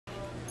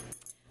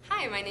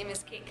my name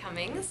is Kate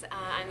Cummings.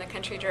 I'm the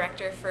country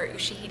director for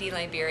Ushahidi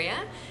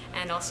Liberia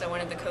and also one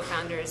of the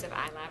co-founders of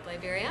iLab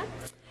Liberia.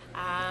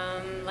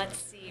 Let's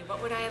see,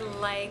 what would I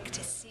like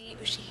to see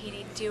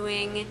Ushahidi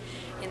doing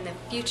in the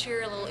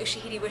future? A little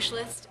Ushahidi wish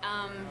list.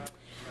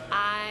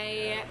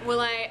 I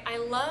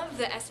love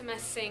the SMS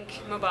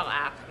Sync mobile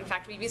app. In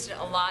fact, we've used it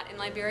a lot in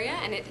Liberia,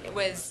 and it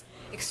was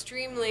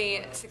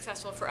extremely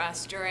successful for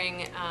us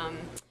during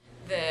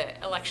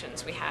the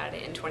elections we had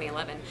in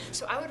 2011.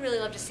 So I would really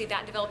love to see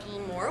that develop a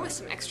little more with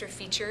some extra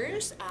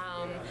features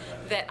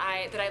that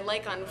I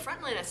like on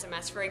frontline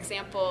SMS. For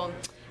example,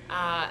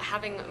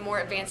 having more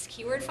advanced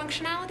keyword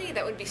functionality,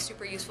 that would be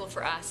super useful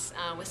for us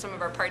with some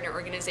of our partner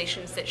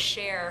organizations that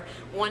share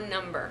one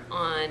number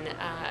on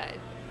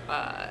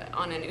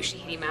an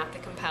Ushahidi map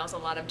that compiles a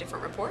lot of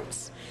different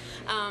reports.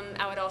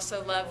 I would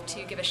also love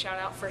to give a shout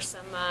out for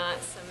some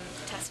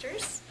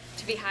testers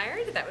to be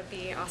hired. That would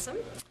be awesome.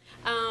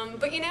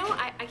 But you know,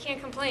 I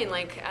can't complain.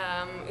 Like,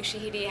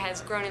 Ushahidi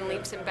has grown in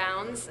leaps and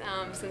bounds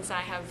since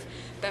I have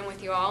been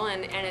with you all,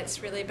 and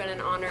it's really been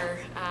an honor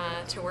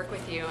to work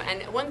with you.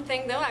 And one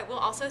thing though, I will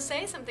also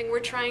say, something we're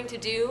trying to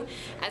do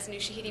as an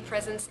Ushahidi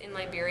presence in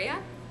Liberia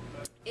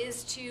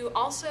is to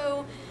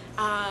also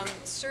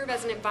serve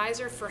as an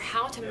advisor for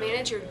how to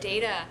manage your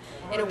data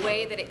in a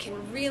way that it can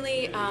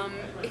really,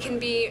 it can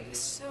be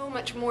so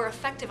much more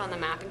effective on the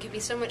map and can be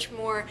so much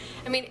more,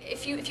 I mean,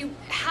 if you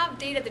have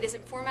data that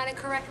isn't formatted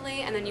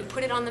correctly and then you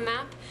put it on the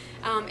map,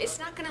 it's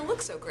not going to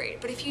look so great.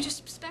 But if you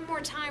just spend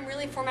more time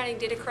really formatting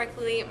data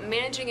correctly,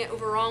 managing it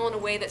overall in a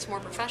way that's more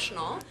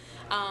professional,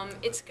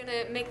 it's going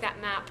to make that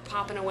map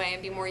pop in a way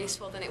and be more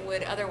useful than it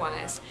would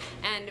otherwise.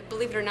 And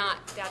believe it or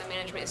not, data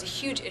management is a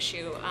huge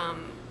issue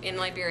in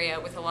Liberia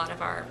with a lot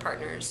of our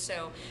partners.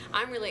 So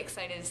I'm really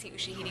excited to see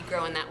Ushahidi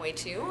grow in that way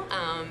too,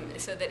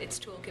 so that its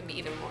tool can be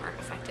even more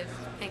effective.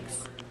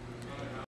 Thanks.